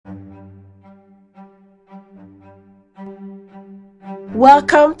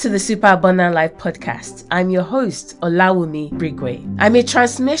Welcome to the Super Abundant Life podcast. I'm your host, Olawumi Brigwe. I'm a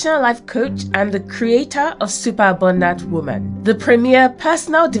transformational life coach and the creator of Super Abundant Woman, the premier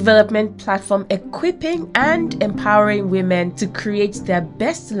personal development platform equipping and empowering women to create their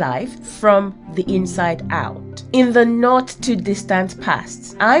best life from the inside out. In the not too distant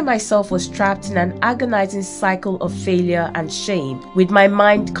past, I myself was trapped in an agonizing cycle of failure and shame, with my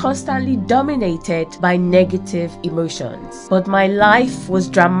mind constantly dominated by negative emotions. But my life was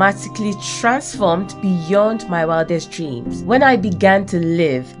dramatically transformed beyond my wildest dreams when I began to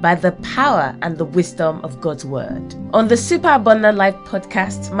live by the power and the wisdom of God's word. On the Super Abundant Life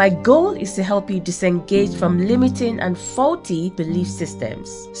podcast, my goal is to help you disengage from limiting and faulty belief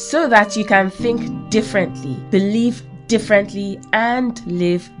systems so that you can think differently, believe differently, and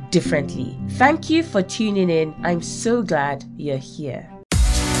live differently. Thank you for tuning in. I'm so glad you're here.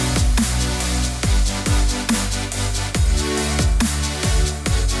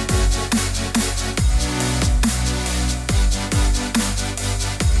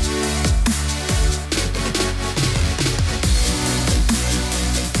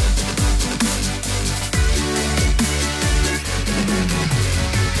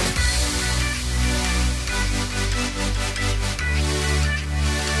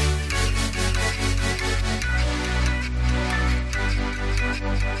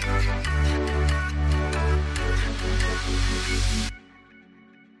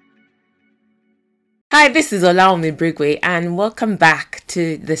 Hi, this is Olawumi Brigwe and welcome back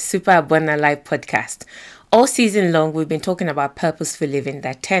to the Super Abundant Life podcast. All season long, we've been talking about purposeful living.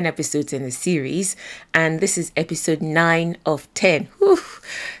 There are 10 episodes in the series, and this is episode 9 of 10. Whew,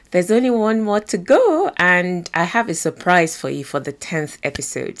 there's only one more to go, and I have a surprise for you for the 10th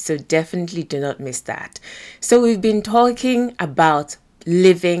episode, so definitely do not miss that. So we've been talking about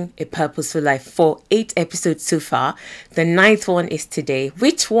living a purposeful life for 8 episodes so far. The 9th one is today.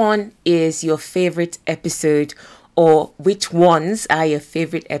 Which one is your favorite episode, or which ones are your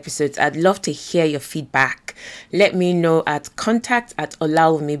favorite episodes? I'd love to hear your feedback. Let me know at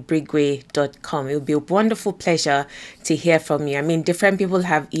contact@olawumibrigwe.com. It will be a wonderful pleasure to hear from you. I mean, different people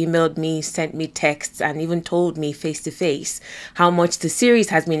have emailed me, sent me texts, and even told me face to face how much the series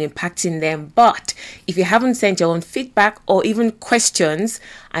has been impacting them. But if you haven't sent your own feedback or even questions,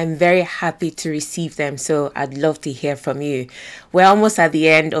 I'm very happy to receive them. So I'd love to hear from you. We're almost at the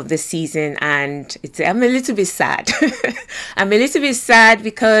end of the season, and I'm a little bit sad. I'm a little bit sad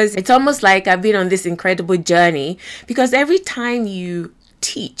because it's almost like I've been on this incredible journey, because every time you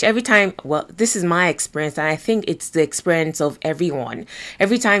teach, this is my experience, and I think it's the experience of everyone.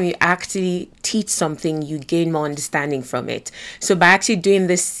 Every time you actually teach something, you gain more understanding from it. So by actually doing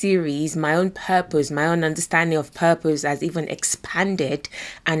this series, my own understanding of purpose has even expanded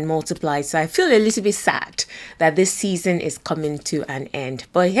and multiplied. So I feel a little bit sad that this season is coming to an end.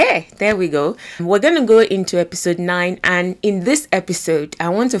 But hey, there we go. We're going to go into episode 9. And in this episode, I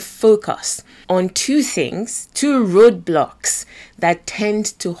want to focus on two roadblocks that tend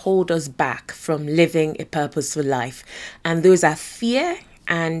to hold us back from living a purposeful life. And those are fear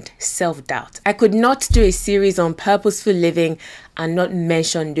and self-doubt. I could not do a series on purposeful living and not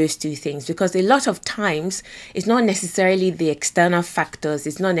mention those two things, because a lot of times it's not necessarily the external factors.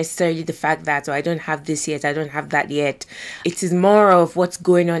 It's not necessarily the fact that, I don't have this yet, I don't have that yet. It is more of what's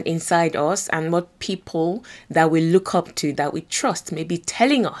going on inside us and what people that we look up to, that we trust, may be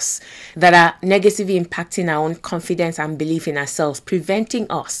telling us, that are negatively impacting our own confidence and belief in ourselves,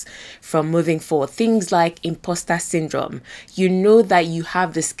 preventing us from moving forward. Things like imposter syndrome. You know that you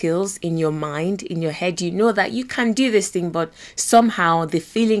have the skills in your mind, in your head. You know that you can do this thing, but somehow the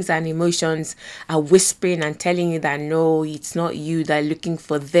feelings and emotions are whispering and telling you that no, it's not you that are looking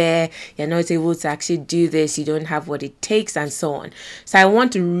for there. You're not able to actually do this. You don't have what it takes, and so on. So I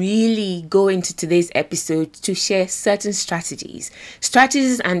want to really go into today's episode to share certain strategies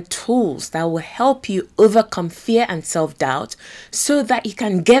and tools that will help you overcome fear and self-doubt so that you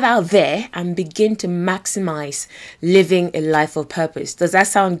can get out there and begin to maximize living a life of purpose. Does that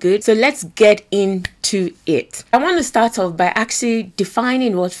sound good? So let's get into it. I want to start off by actually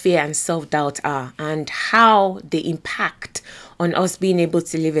defining what fear and self-doubt are and how they impact on us being able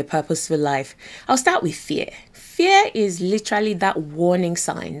to live a purposeful life. I'll start with fear. Fear is literally that warning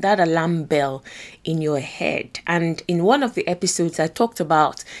sign, that alarm bell in your head. And in one of the episodes, I talked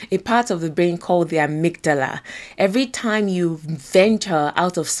about a part of the brain called the amygdala. Every time you venture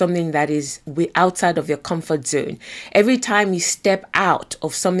out of something that is outside of your comfort zone, every time you step out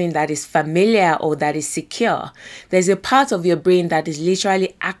of something that is familiar or that is secure, there's a part of your brain that is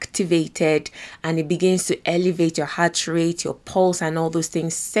literally activated, and it begins to elevate your heart rate, your pulse, and all those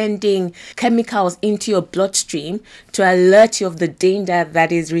things, sending chemicals into your bloodstream extreme to alert you of the danger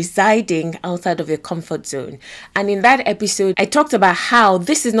that is residing outside of your comfort zone. And in that episode, I talked about how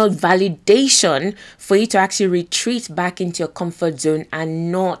this is not validation for you to actually retreat back into your comfort zone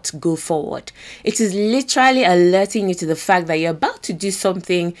and not go forward. It is literally alerting you to the fact that you're about to do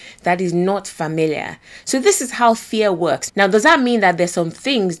something that is not familiar. So this is how fear works. Now, does that mean that there's some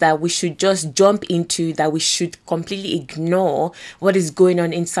things that we should just jump into, that we should completely ignore what is going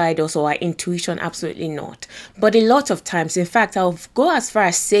on inside us or our intuition? Absolutely not. But a lot of times, in fact, I'll go as far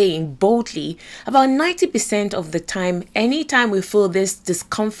as saying boldly, about 90% of the time, anytime we feel this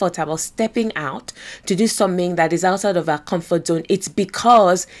discomfort about stepping out to do something that is outside of our comfort zone, it's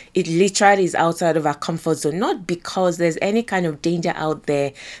because it literally is outside of our comfort zone, not because there's any kind of danger out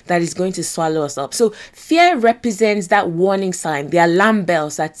there that is going to swallow us up. So fear represents that warning sign, the alarm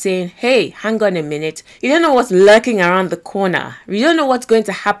bells that saying, hey, hang on a minute. You don't know what's lurking around the corner. You don't know what's going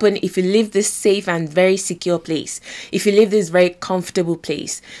to happen if you leave this safe and very secure place, if you leave this very comfortable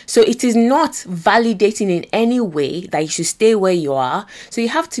place. So it is not validating in any way that you should stay where you are. So you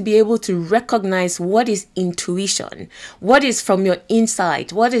have to be able to recognize what is intuition, what is from your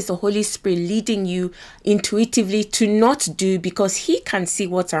inside, what is the Holy Spirit leading you intuitively to not do, because he can see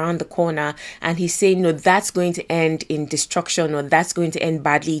what's around the corner and he's saying, no, that's going to end in destruction, or that's going to end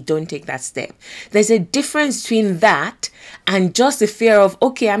badly. Don't take that step. There's a difference between that and just the fear of,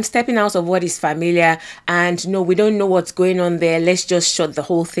 okay, I'm stepping out of what is familiar and no, we don't know what's going on there. Let's just shut the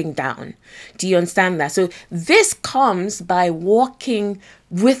whole thing down. Do you understand that? So this comes by walking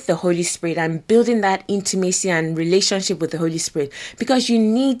with the Holy Spirit and building that intimacy and relationship with the Holy Spirit, because you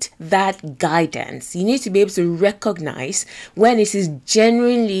need that guidance. You need to be able to recognize when it is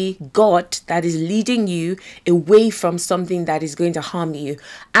genuinely God that is leading you away from something that is going to harm you,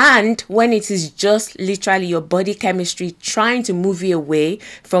 and when it is just literally your body chemistry trying to move you away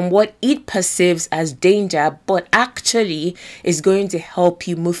from what it perceives as danger, but actually is going to help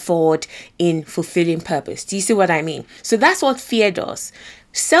you move forward in fulfilling purpose. Do you see what I mean? So that's what fear does.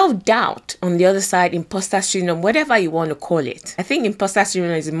 Self-doubt, on the other side, imposter syndrome, whatever you want to call it. I think imposter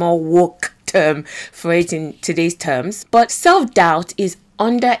syndrome is a more woke term for it in today's terms. But self-doubt is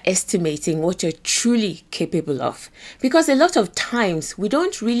underestimating what you're truly capable of, because a lot of times we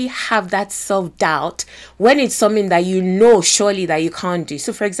don't really have that self-doubt when it's something that you know surely that you can't do.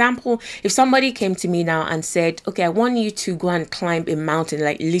 So for example, if somebody came to me now and said, okay, I want you to go and climb a mountain,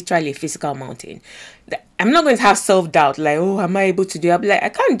 like literally a physical mountain, I'm not going to have self-doubt like, oh, am I able to do it? I'll be like, I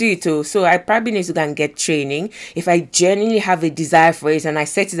can't do it too. So I probably need to go and get training. If I genuinely have a desire for it and I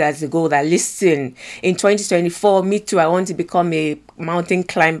set it as a goal that, listen, in 2024, me too, I want to become a mountain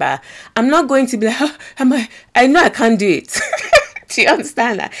climber, I'm not going to be like, oh, I know I can't do it. Do you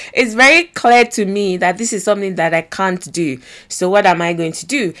understand that? It's very clear to me that this is something that I can't do. So what am I going to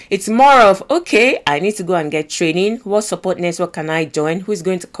do? It's more of, okay, I need to go and get training. What support network can I join? Who's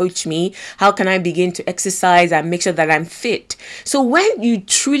going to coach me? How can I begin to exercise and make sure that I'm fit? So when you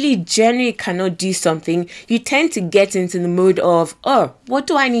truly, genuinely cannot do something, you tend to get into the mode of, oh, what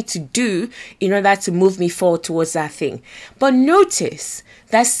do I need to do in order to move me forward towards that thing? But notice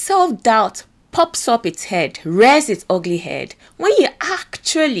that self-doubt pops up its head, rears its ugly head, when you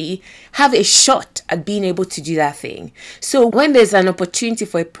actually have a shot at being able to do that thing. So when there's an opportunity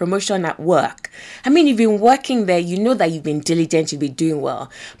for a promotion at work, I mean, you've been working there, you know that you've been diligent, you've been doing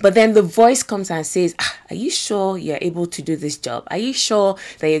well, but then the voice comes and says, are you sure you're able to do this job? Are you sure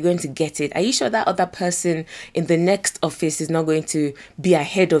that you're going to get it? Are you sure that other person in the next office is not going to be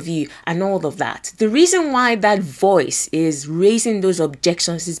ahead of you, and all of that? The reason why that voice is raising those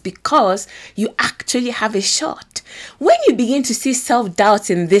objections is because you actually have a shot. When you begin to see self-doubt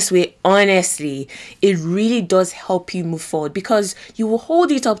in this way, honestly, it really does help you move forward, because you will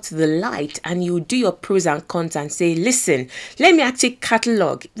hold it up to the light and you will do your pros and cons and say, listen, let me actually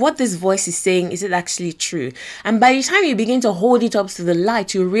catalog what this voice is saying. Is it actually true? And by the time you begin to hold it up to the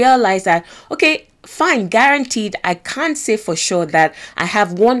light, you realize that, okay, fine, guaranteed, I can't say for sure that I have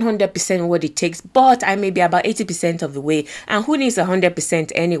 100% what it takes, but I may be about 80% of the way. And who needs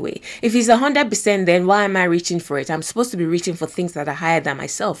 100% anyway? If it's 100%, then why am I reaching for it? I'm supposed to be reaching for things that are higher than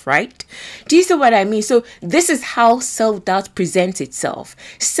myself, right? Do you see what I mean? So this is how self-doubt presents itself.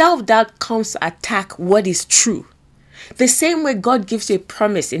 Self-doubt comes to attack what is true. The same way God gives you a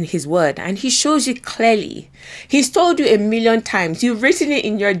promise in his word and he shows you clearly. He's told you 1,000,000 times. You've written it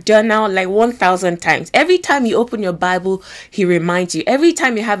in your journal like 1,000 times. Every time you open your Bible, he reminds you. Every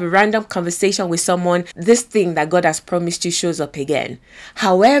time you have a random conversation with someone, this thing that God has promised you shows up again.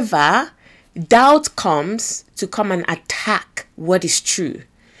 However, doubt comes to come and attack what is true.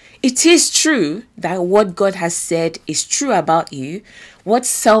 It is true that what God has said is true about you. What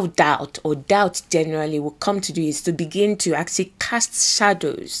self-doubt or doubt generally will come to do is to begin to actually cast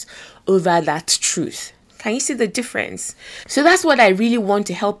shadows over that truth. Can you see the difference? So that's what I really want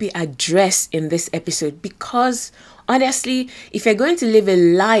to help you address in this episode, because honestly, if you're going to live a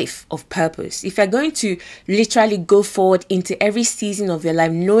life of purpose, if you're going to literally go forward into every season of your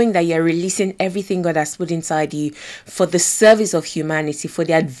life, knowing that you're releasing everything God has put inside you for the service of humanity, for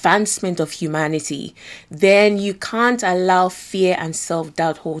the advancement of humanity, then you can't allow fear and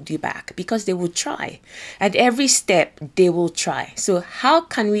self-doubt hold you back, because they will try. At every step, they will try. So how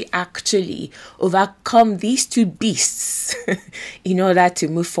can we actually overcome these two beasts in order to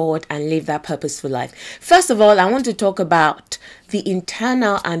move forward and live that purposeful life? First of all, I want to talk about the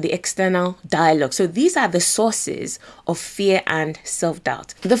internal and the external dialogue. So these are the sources of fear and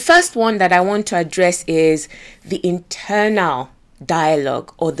self-doubt. The first one that I want to address is the internal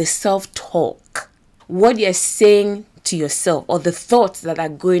dialogue, or the self-talk. What you're saying to yourself, or the thoughts that are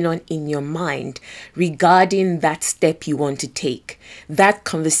going on in your mind regarding that step you want to take, that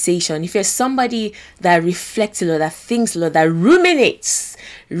conversation. If you're somebody that reflects a lot, that thinks a lot, that ruminates.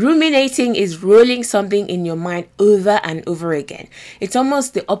 Ruminating is rolling something in your mind over and over again. It's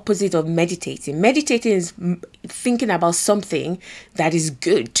almost the opposite of meditating. Meditating is thinking about something that is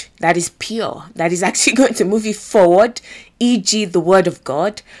good, that is pure, that is actually going to move you forward, e.g. the word of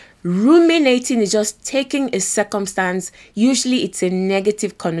God. Ruminating is just taking a circumstance, usually it's a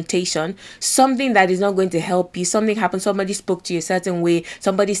negative connotation, something that is not going to help you. Something happened, somebody spoke to you a certain way,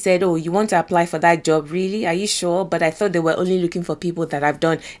 somebody said, oh, you want to apply for that job, really? Are you sure? But I thought they were only looking for people that have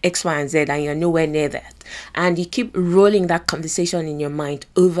done X, Y, and Z, and you're nowhere near that. And you keep rolling that conversation in your mind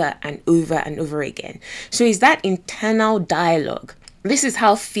over and over and over again. So it's that internal dialogue. This is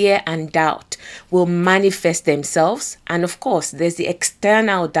how fear and doubt will manifest themselves. And of course, there's the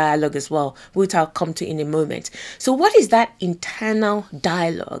external dialogue as well, which I'll come to in a moment. So what is that internal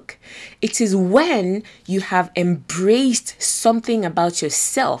dialogue? It is when you have embraced something about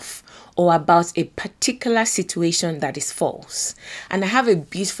yourself or about a particular situation that is false. And I have a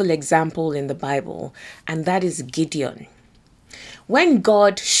beautiful example in the Bible, and that is Gideon. When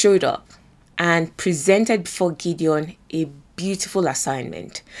God showed up and presented before Gideon a beautiful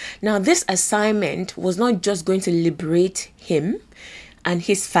assignment. Now, this assignment was not just going to liberate him and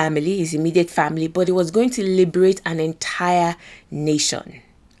his family, his immediate family, but it was going to liberate an entire nation.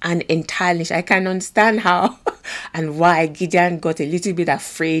 An entire nation. I can understand how and why Gideon got a little bit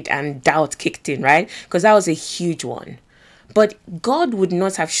afraid and doubt kicked in, right? Because that was a huge one. But God would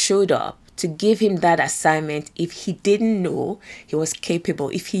not have showed up to give him that assignment if he didn't know he was capable,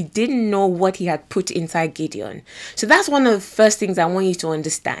 if he didn't know what he had put inside Gideon. So that's one of the first things I want you to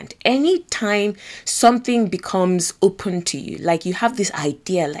understand. Anytime something becomes open to you, like you have this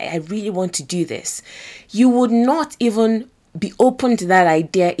idea, like I really want to do this, you would not even be open to that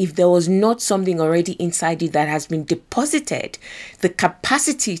idea if there was not something already inside you that has been deposited, the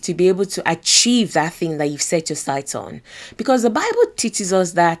capacity to be able to achieve that thing that you've set your sights on. Because the Bible teaches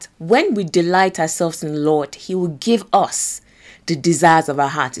us that when we delight ourselves in the Lord, he will give us the desires of our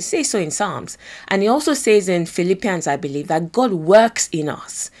heart. It says so in Psalms. And it also says in Philippians, I believe, that God works in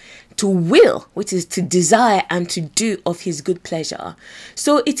us to will, which is to desire and to do of his good pleasure.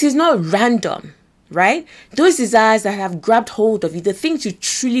 So it is not random. Right? Those desires that have grabbed hold of you, the things you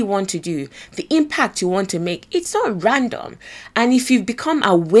truly want to do, the impact you want to make, it's not random. And if you've become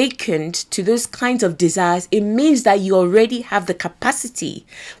awakened to those kinds of desires, it means that you already have the capacity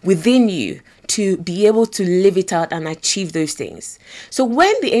within you to be able to live it out and achieve those things. So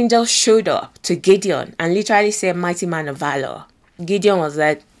when the angel showed up to Gideon and literally said, mighty man of valor, Gideon was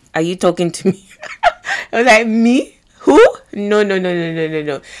like, are you talking to me? I was like, me? Who?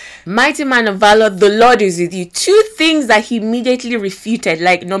 No. Mighty man of valor, the Lord is with you. Two things that he immediately refuted.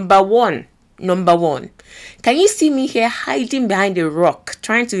 Like number one. Can you see me here hiding behind a rock,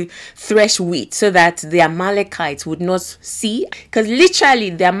 trying to thresh wheat so that the Amalekites would not see? Because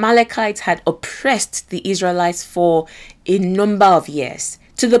literally the Amalekites had oppressed the Israelites for a number of years,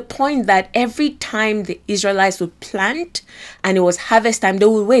 to the point that every time the Israelites would plant and it was harvest time, they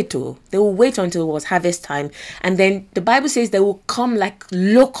would wait. They will wait until it was harvest time. And then the Bible says they will come like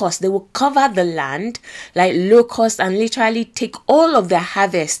locusts. They will cover the land like locusts and literally take all of their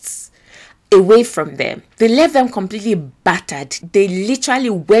harvests away from them. They left them completely battered. They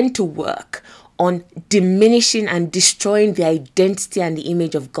literally went to work on diminishing and destroying the identity and the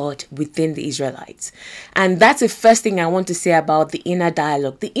image of God within the Israelites. And that's the first thing I want to say about the inner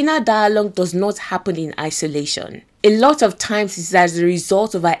dialogue. The inner dialogue does not happen in isolation. A lot of times it's as a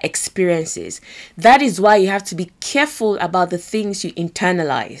result of our experiences. That is why you have to be careful about the things you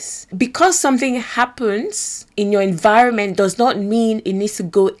internalize. Because something happens in your environment does not mean it needs to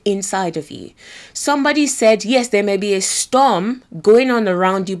go inside of you. Somebody said, yes, there may be a storm going on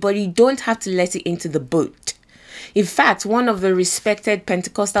around you, but you don't have to let it into the boat. In fact, one of the respected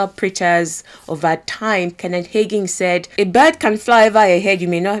Pentecostal preachers of our time, Kenneth Hagin, said, a bird can fly over your head. You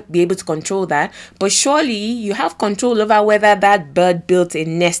may not be able to control that, but surely you have control over whether that bird built a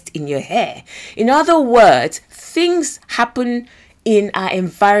nest in your hair. In other words, things happen in our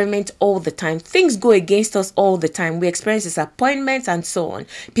environment all the time. Things go against us all the time. We experience disappointments and so on.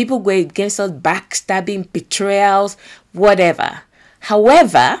 People go against us, backstabbing, betrayals, whatever.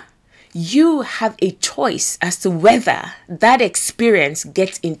 However, you have a choice as to whether that experience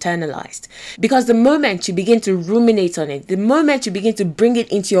gets internalized. Because the moment you begin to ruminate on it, the moment you begin to bring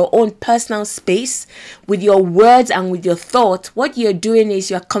it into your own personal space with your words and with your thoughts, what you're doing is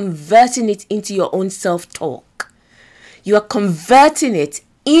you're converting it into your own self-talk. You are converting it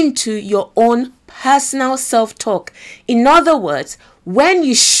into your own personal self-talk. In other words, when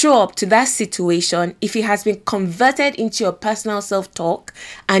you show up to that situation, if it has been converted into your personal self-talk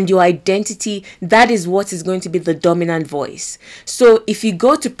and your identity, that is what is going to be the dominant voice. So if you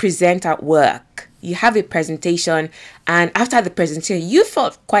go to present at work, you have a presentation, and after the presentation, you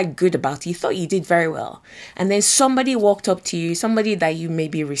felt quite good about it. You thought you did very well. And then somebody walked up to you, somebody that you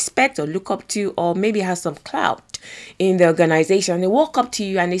maybe respect or look up to, or maybe has some clout in the organization. They walk up to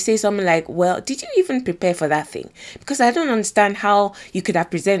you and they say something like, well, did you even prepare for that thing? Because I don't understand how you could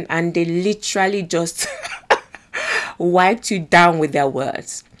have presented. And they literally just wiped you down with their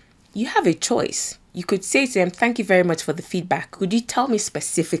words. You have a choice. You could say to them, thank you very much for the feedback. Could you tell me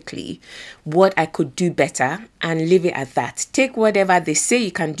specifically what I could do better, and leave it at that? Take whatever they say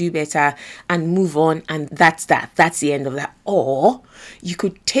you can do better and move on, and that's that. That's the end of that. Or you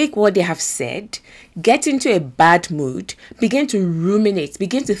could take what they have said, get into a bad mood, begin to ruminate,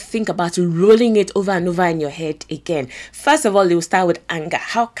 begin to think about rolling it over and over in your head again. First of all, they will start with anger.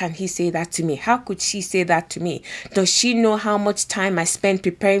 How can he say that to me? How could she say that to me? Does she know how much time I spent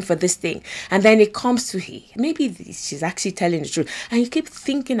preparing for this thing? And then it comes to maybe she's actually telling the truth. And you keep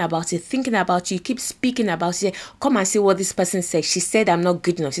thinking about it, you keep speaking about it. Come and see what this person said. She said I'm not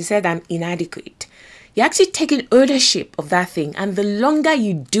good enough. She said I'm inadequate. You're actually taking ownership of that thing. And the longer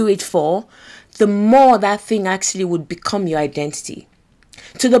you do it for, the more that thing actually would become your identity.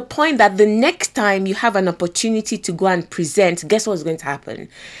 To the point that the next time you have an opportunity to go and present, guess what's going to happen?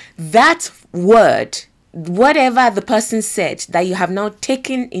 That word, whatever the person said that you have now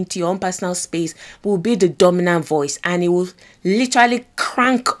taken into your own personal space, will be the dominant voice, and it will literally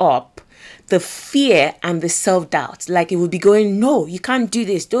crank up the fear and the self-doubt. Like it will be going, no, you can't do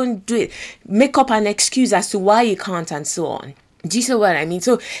this, don't do it. Make up an excuse as to why you can't, and so on. Do you see what I mean?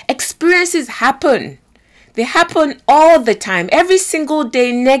 So experiences happen. They happen all the time. Every single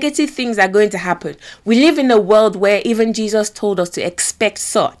day, negative things are going to happen. We live in a world where even Jesus told us to expect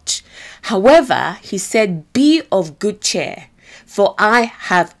such. However, he said, be of good cheer, for I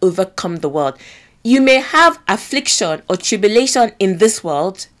have overcome the world. You may have affliction or tribulation in this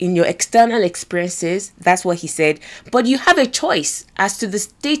world, in your external experiences. That's what he said. But you have a choice as to the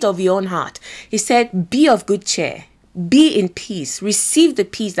state of your own heart. He said, be of good cheer. Be in peace. Receive the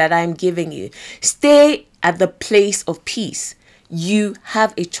peace that I am giving you. Stay at the place of peace. You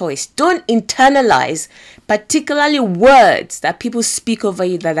have a choice. Don't internalize particularly words that people speak over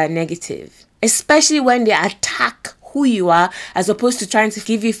you that are negative, especially when they attack who you are, as opposed to trying to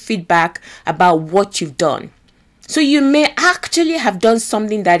give you feedback about what you've done. So you may actually have done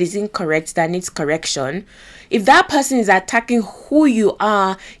something that is incorrect, that needs correction. If that person is attacking who you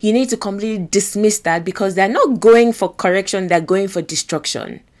are, you need to completely dismiss that, because they're not going for correction, they're going for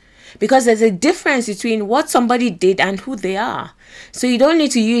destruction. Because there's a difference between what somebody did and who they are. So you don't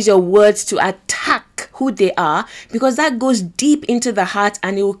need to use your words to attack who they are, because that goes deep into the heart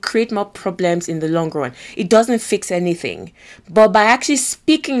and it will create more problems in the long run. It doesn't fix anything. But by actually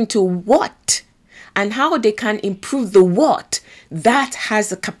speaking to what and how they can improve the what, that has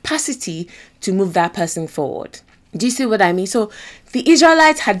the capacity to move that person forward. Do you see what I mean? So the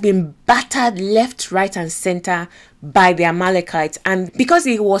Israelites had been battered left, right, and center by the Amalekites. And because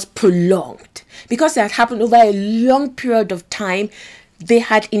it was prolonged, because it had happened over a long period of time, they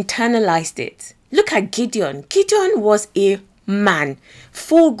had internalized it. Look at Gideon. Gideon was a man,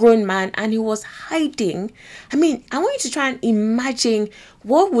 full-grown man, and he was hiding. I mean, I want you to try and imagine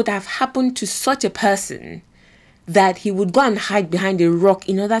what would have happened to such a person that he would go and hide behind a rock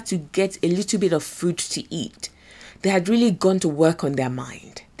in order to get a little bit of food to eat. They had really gone to work on their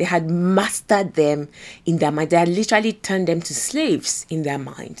mind. They had mastered them in their mind. They had literally turned them to slaves in their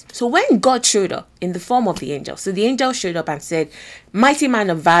mind. So when God showed up in the form of the angel, so the angel showed up and said, "Mighty man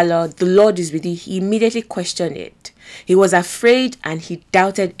of valor, the Lord is with you," he immediately questioned it. He was afraid and he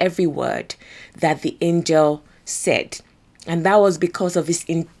doubted every word that the angel said. And that was because of his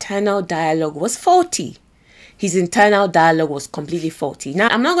internal dialogue was faulty. His internal dialogue was completely faulty. Now,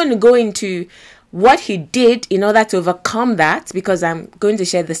 I'm not going to go into what he did in order to overcome that, because I'm going to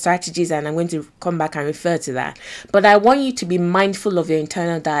share the strategies and I'm going to come back and refer to that. But I want you to be mindful of your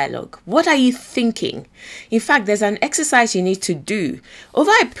internal dialogue. What are you thinking? In fact, there's an exercise you need to do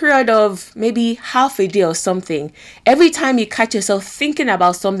over a period of maybe half a day or something. Every time you catch yourself thinking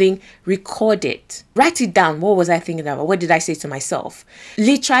about something, record it. Write it down. What was I thinking about? What did I say to myself?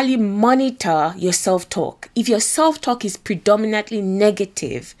 Literally monitor your self-talk. If your self-talk is predominantly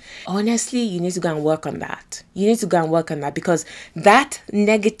negative, honestly, you need to go and work on that. You need to go and work on that, because that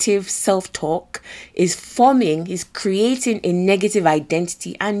negative self-talk is creating a negative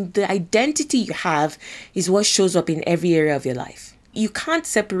identity, and the identity you have is what shows up in every area of your life. You can't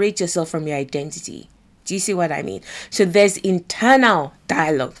separate yourself from your identity. Do you see what I mean? So there's internal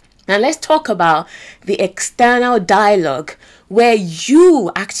dialogue. Now let's talk about the external dialogue, where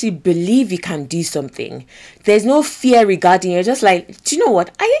you actually believe you can do something. There's no fear regarding it. You're just like, do you know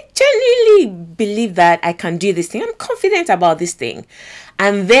what? I genuinely believe that I can do this thing. I'm confident about this thing.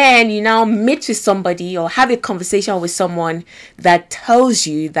 And then you now meet with somebody or have a conversation with someone that tells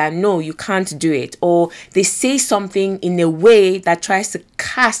you that no, you can't do it. Or they say something in a way that tries to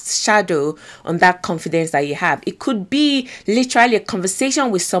cast shadow on that confidence that you have. It could be literally a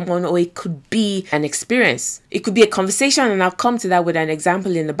conversation with someone, or it could be an experience. It could be a conversation, and I'll come to that with an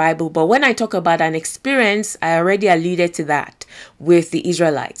example in the Bible. But when I talk about an experience, I already alluded to that with the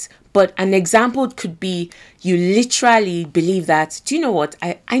Israelites. But an example could be you literally believe that, do you know what?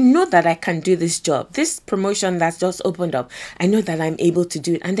 I know that I can do this job. This promotion that's just opened up, I know that I'm able to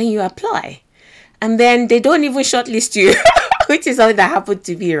do it. And then you apply. And then they don't even shortlist you, which is something that happened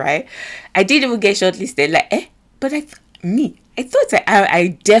to me, right? I didn't even get shortlisted. But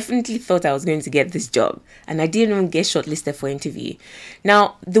I definitely thought I was going to get this job. And I didn't even get shortlisted for interview.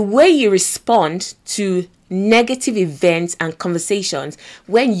 Now, the way you respond to negative events and conversations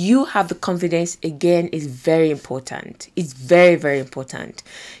when you have the confidence, again, is very important. It's very, very important.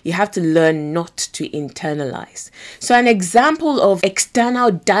 You have to learn not to internalize. So an example of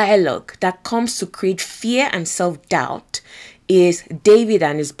external dialogue that comes to create fear and self-doubt is David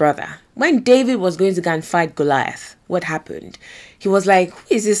and his brother. When David was going to go and fight Goliath, what happened? He was like,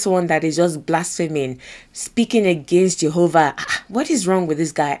 who is this one that is just blaspheming, speaking against Jehovah? What is wrong with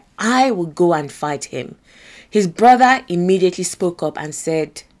this guy? I will go and fight him. His brother immediately spoke up and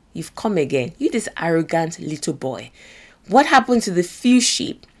said, you've come again. You this arrogant little boy. What happened to the few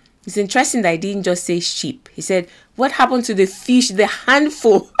sheep? It's interesting that he didn't just say sheep. He said, what happened to the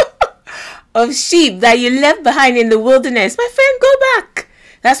handful of sheep that you left behind in the wilderness? My friend, go back.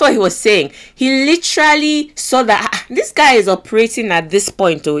 That's what he was saying. He literally saw that this guy is operating at this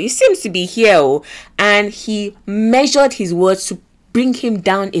point. He seems to be here. And he measured his words to bring him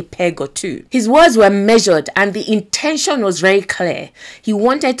down a peg or two. His words were measured and the intention was very clear. He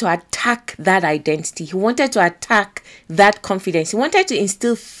wanted to attack that identity. He wanted to attack that confidence. He wanted to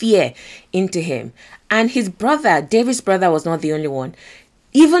instill fear into him. And his brother, David's brother, was not the only one.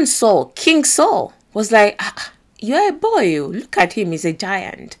 Even Saul, King Saul, was like, you're a boy. Look at him. He's a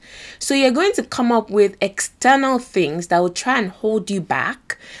giant. So you're going to come up with external things that will try and hold you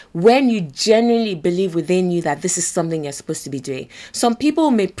back when you genuinely believe within you that this is something you're supposed to be doing. Some people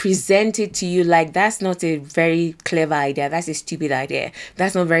may present it to you like that's not a very clever idea. That's a stupid idea.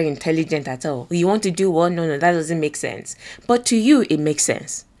 That's not very intelligent at all. You want to do what? No, that doesn't make sense. But to you, it makes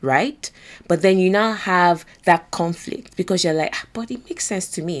sense. Right? But then you now have that conflict because you're like, but it makes sense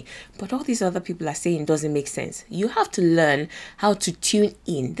to me. But all these other people are saying it doesn't make sense. You have to learn how to tune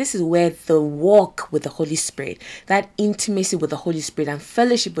in. This is where the walk with the Holy Spirit, that intimacy with the Holy Spirit and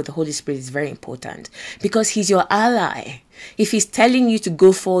fellowship with the Holy Spirit is very important because he's your ally. If he's telling you to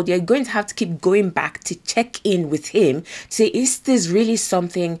go forward, you're going to have to keep going back to check in with him to say, is this really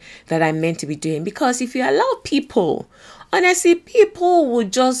something that I'm meant to be doing? Because if you allow people, honestly, people will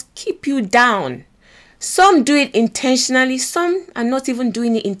just keep you down. Some do it intentionally. Some are not even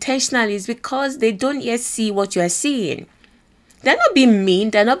doing it intentionally. It's because they don't yet see what you are seeing. They're not being mean.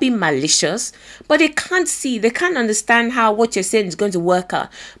 They're not being malicious. But they can't see. They can't understand how what you're saying is going to work out.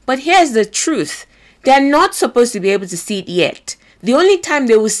 But here's the truth. They're not supposed to be able to see it yet. The only time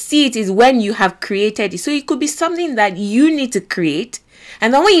they will see it is when you have created it. So it could be something that you need to create.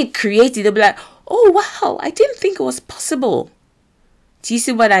 And then when you create it, they'll be like, oh, wow, I didn't think it was possible. Do you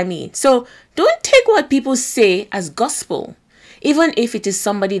see what I mean? So don't take what people say as gospel, even if it is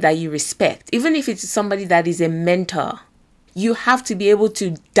somebody that you respect, even if it is somebody that is a mentor. You have to be able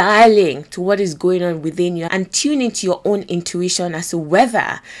to dial in to what is going on within you and tune into your own intuition as to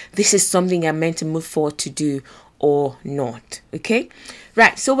whether this is something you're meant to move forward to do or not. Okay?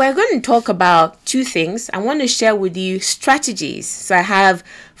 Right. So we're going to talk about two things. I want to share with you strategies. So I have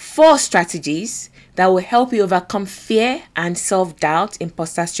 4 strategies that will help you overcome fear and self-doubt,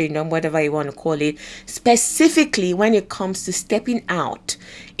 imposter syndrome, whatever you want to call it, specifically when it comes to stepping out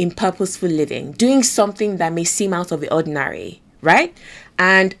in purposeful living, doing something that may seem out of the ordinary, right?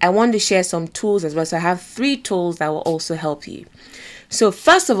 And I want to share some tools as well. So I have 3 tools that will also help you. So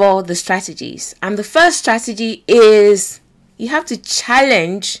first of all, the strategies. And the first strategy is you have to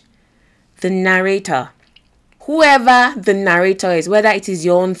challenge the narrator. Whoever the narrator is, whether it is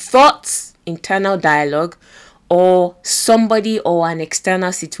your own thoughts, internal dialogue, or somebody or an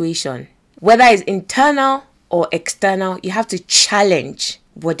external situation, whether it's internal or external, you have to challenge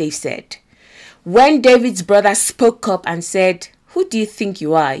what they said. When David's brother spoke up and said, "Who do you think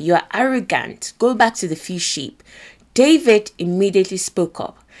you are? You are arrogant. Go back to the few sheep." David immediately spoke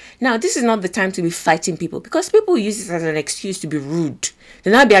up. Now, this is not the time to be fighting people, because people use it as an excuse to be rude.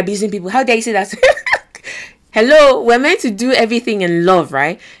 They'll not be abusing people. How dare you say that? Hello, we're meant to do everything in love,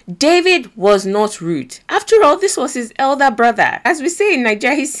 right? David was not rude. After all, this was his elder brother. As we say in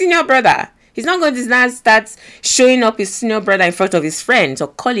Nigeria, his senior brother. He's not going to now start showing up his senior brother in front of his friends or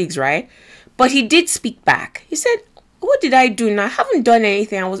colleagues, right? But he did speak back. He said, "What did I do now? I haven't done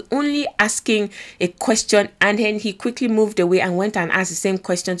anything. I was only asking a question." And then he quickly moved away and went and asked the same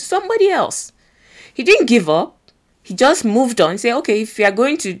question to somebody else. He didn't give up. He just moved on. Say, "Okay, if you are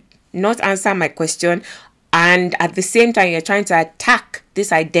going to not answer my question, and at the same time you're trying to attack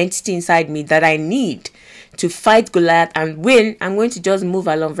this identity inside me that I need to fight Goliath and win, I'm going to just move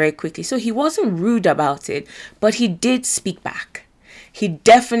along very quickly." So he wasn't rude about it, but he did speak back. He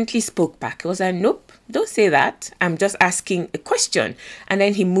definitely spoke back. He was like, "Nope, don't say that. I'm just asking a question." And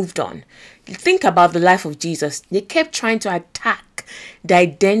then he moved on. Think about the life of Jesus. They kept trying to attack the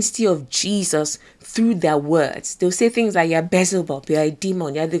identity of Jesus through their words. They'll say things like, "You're Beelzebub, you're a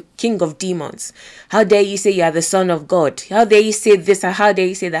demon, you're the king of demons. How dare you say you're the son of God? How dare you say this, or how dare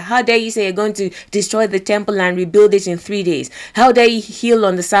you say that? How dare you say you're going to destroy the temple and rebuild it in 3 days? How dare you heal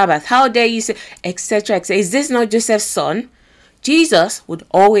on the Sabbath? How dare you say," etc., etc. Is this not Joseph's son? Jesus would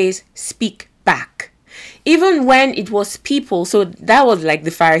always speak back. Even when it was people, so that was like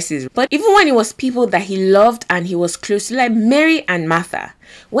the Pharisees, but even when it was people that he loved and he was close to, like Mary and Martha,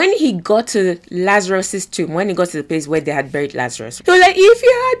 when he got to Lazarus's tomb, when he got to the place where they had buried Lazarus, he was like, "If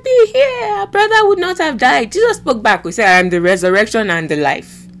you had been here, our brother would not have died." Jesus spoke back. We said, "I am the resurrection and the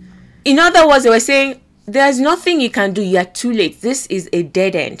life." In other words, they were saying, "There's nothing you can do. You are too late. This is a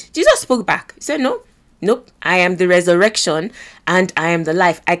dead end." Jesus spoke back. He said, Nope, I am the resurrection and I am the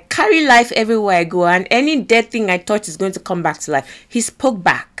life. I carry life everywhere I go, and any dead thing I touch is going to come back to life. He spoke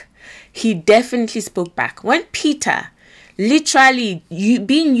back. He definitely spoke back. When Peter, literally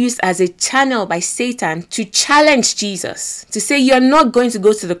being used as a channel by Satan to challenge Jesus, to say, "You're not going to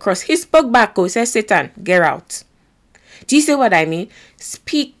go to the cross," he spoke back. He said, "Satan, get out." Do you see what I mean?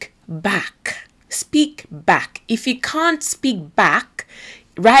 Speak back. Speak back. If you can't speak back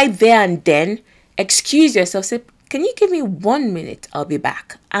right there and then, excuse yourself. Say, "Can you give me 1 minute? I'll be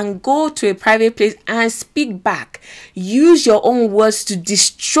back." And go to a private place and speak back. Use your own words to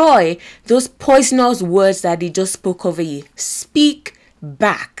destroy those poisonous words that they just spoke over you. Speak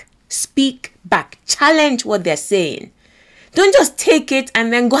back. Speak back. Challenge what they're saying. Don't just take it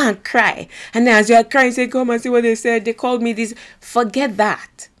and then go and cry. And then as you're crying, say, "Come and see what they said. They called me this." Forget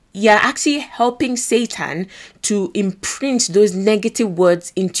that. You're actually helping Satan to imprint those negative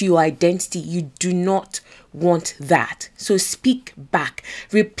words into your identity. You do not want that. So speak back.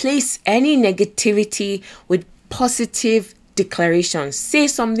 Replace any negativity with positive declarations. Say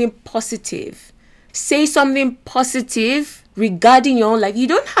something positive. Say something positive regarding your own life. You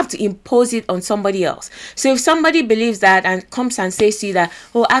don't have to impose it on somebody else. So if somebody believes that and comes and says to you that,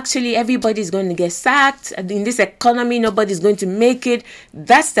 "Oh, actually everybody's going to get sacked in this economy, nobody's going to make it,"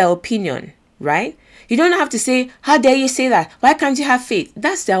 that's their opinion, right? You don't have to say, "How dare you say that? Why can't you have faith?"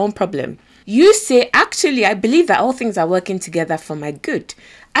 That's their own problem. You say, "Actually, I believe that all things are working together for my good.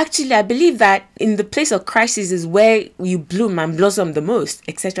 Actually, I believe that in the place of crisis is where you bloom and blossom the most,"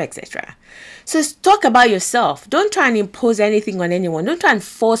 etc., etc. So talk about yourself. Don't try and impose anything on anyone. Don't try and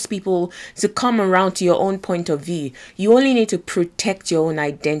force people to come around to your own point of view. You only need to protect your own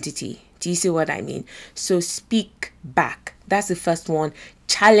identity. Do you see what I mean? So speak back. That's the first one.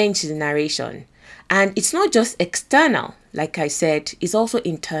 Challenge the narration. And it's not just external, like I said, it's also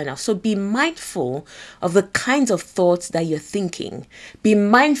internal. So be mindful of the kinds of thoughts that you're thinking. Be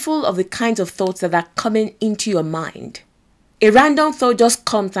mindful of the kinds of thoughts that are coming into your mind. A random thought just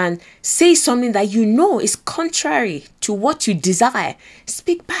comes and says something that you know is contrary to what you desire.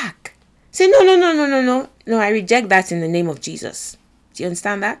 Speak back. Say, no, I reject that in the name of Jesus. Do you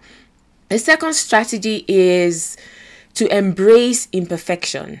understand that? The second strategy is to embrace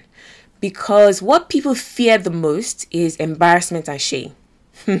imperfection, because what people fear the most is embarrassment and shame.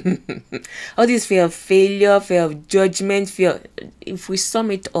 All this fear of failure, fear of judgment, if we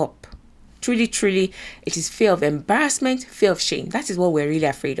sum it up, truly, it is fear of embarrassment, fear of shame. That is what we're really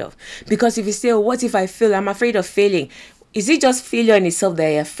afraid of. Because if you say, what if I fail? I'm afraid of failing. Is it just failure in itself that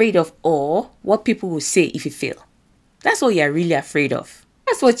you're afraid of, or what people will say if you fail? That's what you're really afraid of.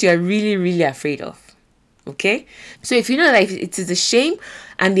 That's what you're really afraid of. Okay? So if you know that it is the shame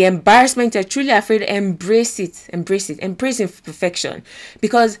and the embarrassment you're truly afraid, embrace it. Embrace imperfection.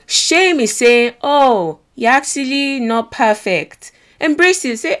 Because shame is saying, oh, you're actually not perfect. Embrace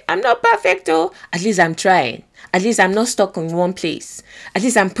it. Say, I'm not perfect, oh. At least I'm trying. At least I'm not stuck in one place. At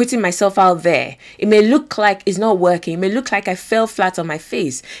least I'm putting myself out there. It may look like it's not working. It may look like I fell flat on my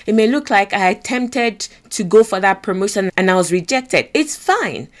face. It may look like I attempted to go for that promotion and I was rejected. It's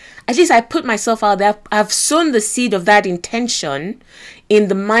fine. At least I put myself out there. I've sown the seed of that intention in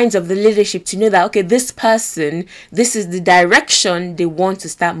the minds of the leadership to know that, okay, this person, this is the direction they want to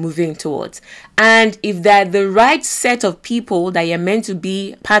start moving towards. And if they're the right set of people that you're meant to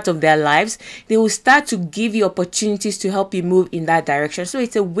be part of their lives, they will start to give you opportunities to help you move in that direction. So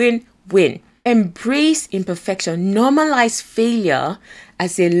it's a win-win. Embrace imperfection. Normalize failure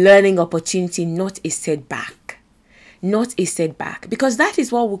as a learning opportunity, not a setback. Not a setback. Because that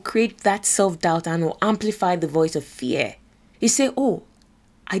is what will create that self-doubt and will amplify the voice of fear. You say, oh,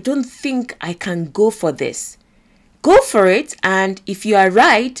 I don't think I can go for this. Go for it, and if you are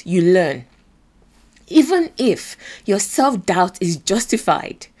right, you learn. Even if your self-doubt is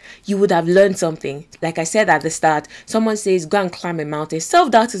justified, you would have learned something. Like I said at the start, someone says, go and climb a mountain.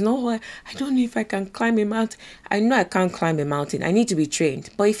 Self-doubt is not, I don't know if I can climb a mountain. I know I can't climb a mountain. I need to be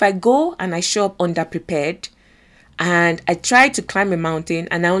trained. But if I go and I show up underprepared, and I try to climb a mountain,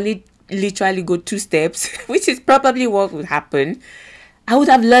 and I only literally go 2 steps, which is probably what would happen, I would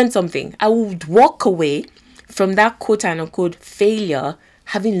have learned something. I would walk away from that quote unquote failure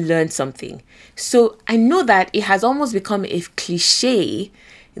having learned something. So I know that it has almost become a cliche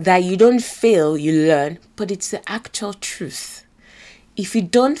that you don't fail, you learn, but it's the actual truth. If you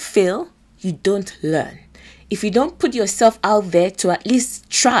don't fail, you don't learn. If you don't put yourself out there to at least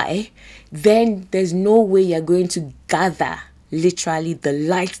try, then there's no way you're going to gather literally the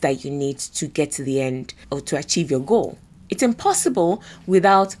light that you need to get to the end or to achieve your goal. It's impossible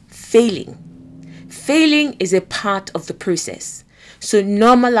without failing. Failing is a part of the process. So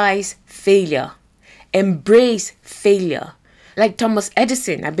normalize failure. Embrace failure. Like Thomas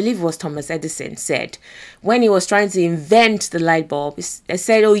Edison, I believe it was Thomas Edison, said when he was trying to invent the light bulb, he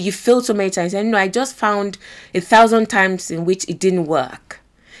said, oh, you failed so many times. And no, I just found 1,000 times in which it didn't work.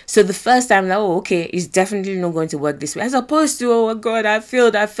 So the first time, like, oh, okay, it's definitely not going to work this way. As opposed to, oh God, I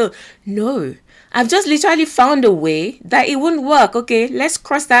failed. No, I've just literally found a way that it wouldn't work. Okay, let's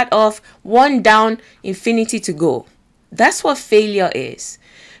cross that off. 1 down, infinity to go. That's what failure is.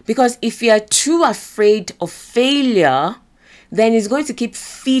 Because if you're too afraid of failure, then it's going to keep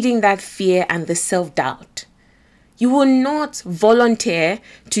feeding that fear and the self-doubt. You will not volunteer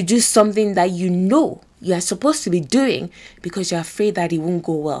to do something that you know you are supposed to be doing because you're afraid that it won't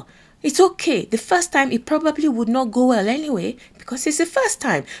go well. It's okay. The first time, it probably would not go well anyway because it's the first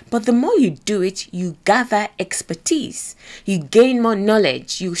time. But the more you do it, you gather expertise. You gain more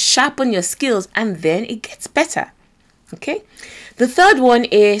knowledge. You sharpen your skills and then it gets better. Okay? The third one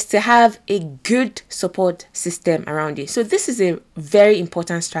is to have a good support system around you. So this is a very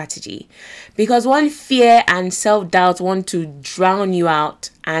important strategy because when fear and self-doubt want to drown you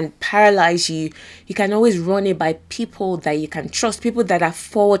out and paralyze you, you can always run it by people that you can trust, people that are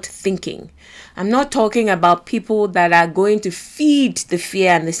forward thinking. I'm not talking about people that are going to feed the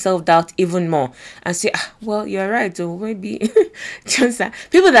fear and the self-doubt even more and say, well, you're right, or maybe just that.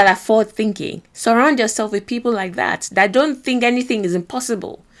 People that are forward thinking. Surround yourself with people like that don't think anything is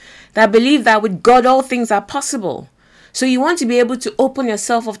impossible, that believe that with God all things are possible. So you want to be able to open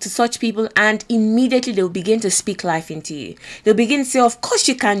yourself up to such people, and immediately they'll begin to speak life into you. They'll begin to say, of course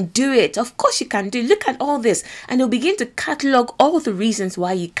you can do it. Of course you can do it. Look at all this. And they'll begin to catalog all the reasons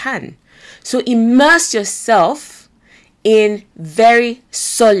why you can. So immerse yourself in very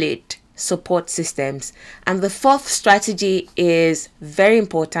solid support systems. And the fourth strategy is very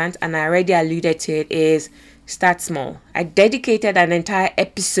important, and I already alluded to it, is start small. I dedicated an entire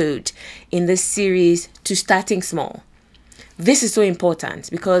episode in this series to starting small. This is so important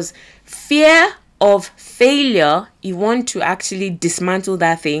because fear of failure, you want to actually dismantle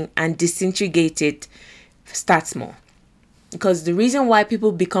that thing and disintegrate it. Start small. Because the reason why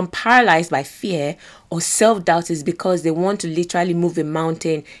people become paralyzed by fear or self-doubt is because they want to literally move a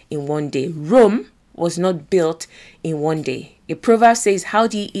mountain in one day. Rome was not built in one day. A proverb says, how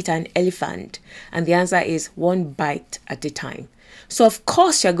do you eat an elephant? And the answer is one bite at a time. So of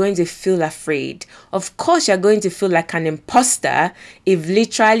course you're going to feel afraid. Of course you're going to feel like an imposter if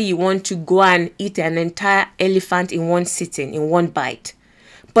literally you want to go and eat an entire elephant in one sitting, in one bite.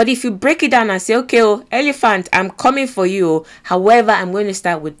 But if you break it down and say, okay, elephant, I'm coming for you. However, I'm going to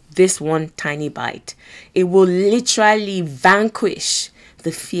start with this one tiny bite. It will literally vanquish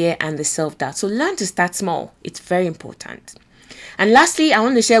the fear and the self-doubt. So learn to start small. It's very important. And lastly, I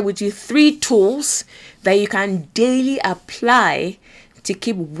want to share with you 3 tools that you can daily apply to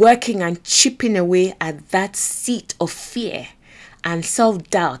keep working and chipping away at that seat of fear and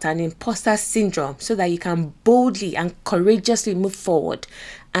self-doubt and imposter syndrome, so that you can boldly and courageously move forward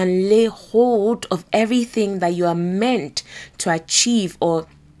and lay hold of everything that you are meant to achieve,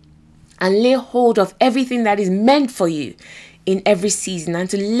 and lay hold of everything that is meant for you in every season, and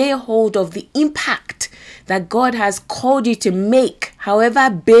to lay hold of the impact that God has called you to make, however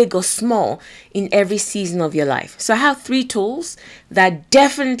big or small, in every season of your life. So I have 3 tools that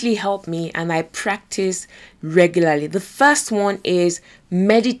definitely help me and I practice regularly. The first one is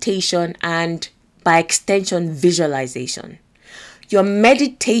meditation, and by extension, visualization. Your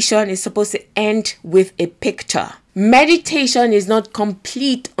meditation is supposed to end with a picture. Meditation is not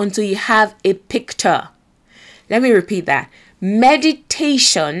complete until you have a picture. Let me repeat that.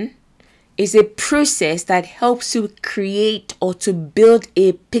 Meditation is a process that helps you create or to build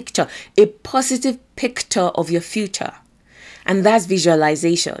a picture, a positive picture of your future. And that's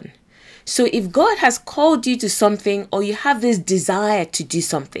visualization. So if God has called you to something, or you have this desire to do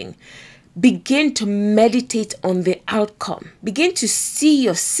something, begin to meditate on the outcome. Begin to see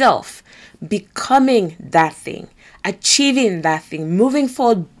yourself becoming that thing, achieving that thing, moving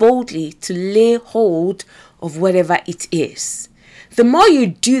forward boldly to lay hold of whatever it is. The more you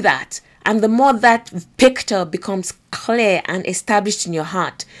do that, and the more that picture becomes clear and established in your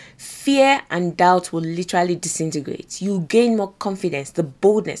heart, fear and doubt will literally disintegrate. You gain more confidence, the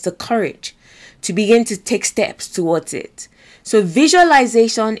boldness, the courage to begin to take steps towards it. So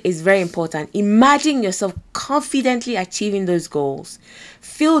visualization is very important. Imagine yourself confidently achieving those goals.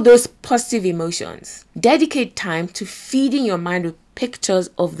 Feel those positive emotions. Dedicate time to feeding your mind with pictures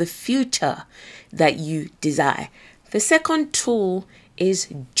of the future that you desire. The second tool is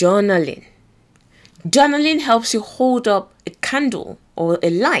journaling. Journaling helps you hold up a candle or a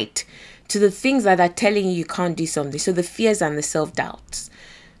light to the things that are telling you can't do something. So the fears and the self-doubts.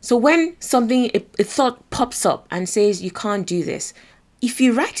 So when a thought pops up and says you can't do this, if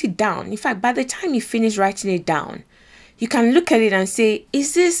you write it down, in fact, by the time you finish writing it down, you can look at it and say,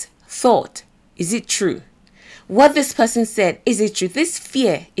 is this thought, is it true? What this person said, is it true? This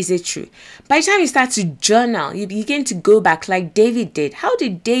fear, is it true? By the time you start to journal, you begin to go back like David did. How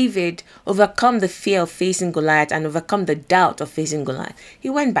did David overcome the fear of facing Goliath and overcome the doubt of facing Goliath? He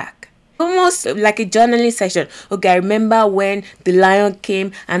went back. Almost like a journaling session. Okay, I remember when the lion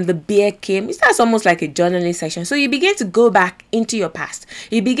came and the bear came. That's almost like a journaling session. So you begin to go back into your past.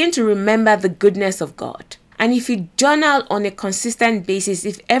 You begin to remember the goodness of God. And if you journal on a consistent basis,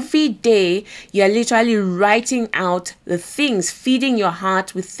 if every day you're literally writing out the things, feeding your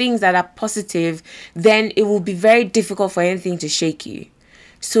heart with things that are positive, then it will be very difficult for anything to shake you.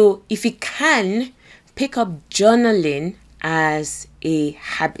 So if you can, pick up journaling as a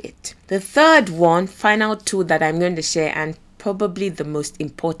habit. The third one, final tool that I'm going to share, and probably the most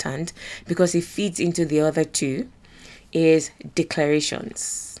important because it feeds into the other 2, is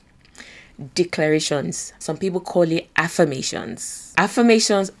declarations. Declarations. Some people call it affirmations.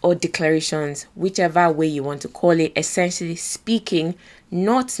 Affirmations or declarations, whichever way you want to call it, essentially speaking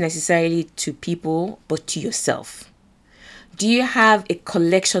not necessarily to people but to yourself. Do you have a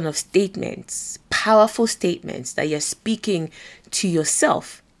collection of statements, powerful statements that you're speaking to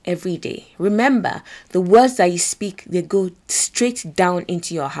yourself every day? Remember, the words that you speak, they go straight down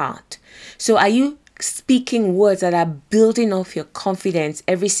into your heart. So are you speaking words that are building up your confidence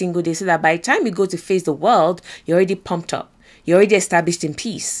every single day, so that by the time you go to face the world, you're already pumped up, you're already established in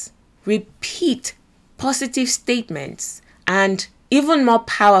peace? Repeat positive statements and even more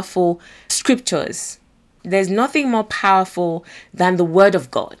powerful scriptures. There's nothing more powerful than the word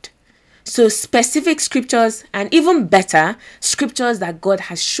of God. So specific scriptures, and even better, scriptures that God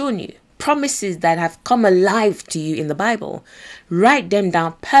has shown you, promises that have come alive to you in the Bible. Write them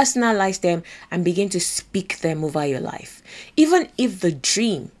down, personalize them, and begin to speak them over your life. Even if the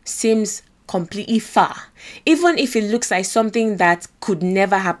dream seems completely far, even if it looks like something that could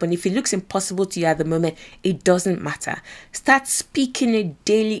never happen, if it looks impossible to you at the moment, it doesn't matter. Start speaking it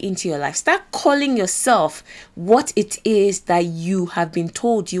daily into your life. Start calling yourself what it is that you have been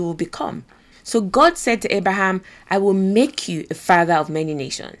told you will become. So God said to Abraham, I will make you a father of many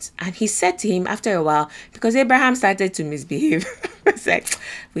nations. And he said to him after a while, because Abraham started to misbehave, it's like,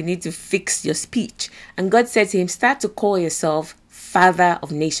 we need to fix your speech. And God said to him, start to call yourself father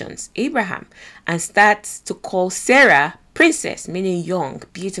of nations, Abraham, and start to call Sarah princess, meaning young,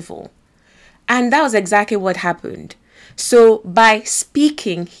 beautiful. And that was exactly what happened. So by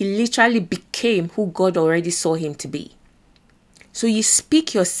speaking, he literally became who God already saw him to be. So you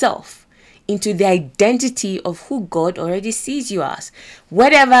speak yourself into the identity of who God already sees you as.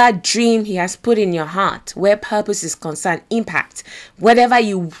 Whatever dream he has put in your heart, where purpose is concerned, impact, whatever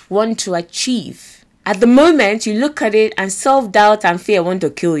you want to achieve. At the moment, you look at it and self-doubt and fear want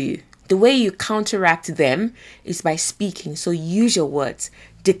to kill you. The way you counteract them is by speaking. So use your words.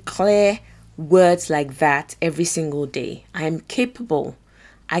 Declare words like that every single day. I am capable.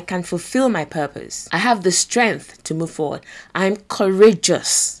 I can fulfill my purpose. I have the strength to move forward. I am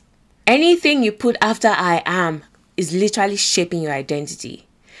courageous. Anything you put after I am is literally shaping your identity.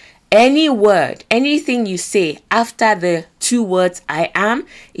 Any word, anything you say after the two words I am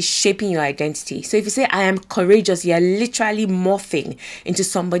is shaping your identity. So if you say I am courageous, you are literally morphing into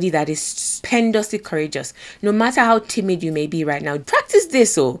somebody that is stupendously courageous. No matter how timid you may be right now, practice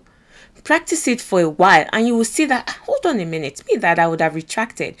this. Practice it for a while and you will see that, hold on a minute, me that I would have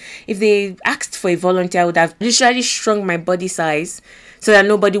retracted. If they asked for a volunteer, I would have literally shrunk my body size so that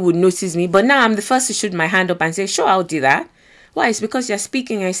nobody would notice me. But now I'm the first to shoot my hand up and say, sure, I'll do that. Why? It's because you're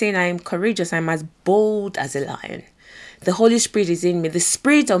speaking and saying I am courageous. I'm as bold as a lion. The Holy Spirit is in me. The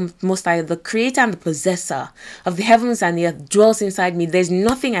Spirit of Most High, the creator and the possessor of the heavens and the earth dwells inside me. There's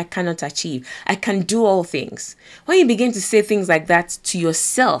nothing I cannot achieve. I can do all things. When you begin to say things like that to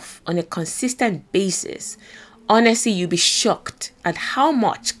yourself on a consistent basis, honestly, you'll be shocked at how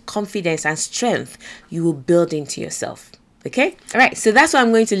much confidence and strength you will build into yourself. Okay? All right. So that's why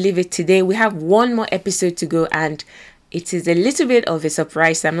I'm going to leave it today. We have one more episode to go and it is a little bit of a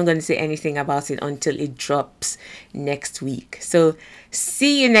surprise. So I'm not going to say anything about it until it drops next week. So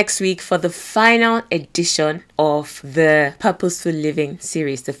see you next week for the final edition of the Purposeful Living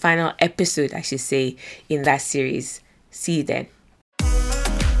series. The final episode, I should say, in that series. See you then.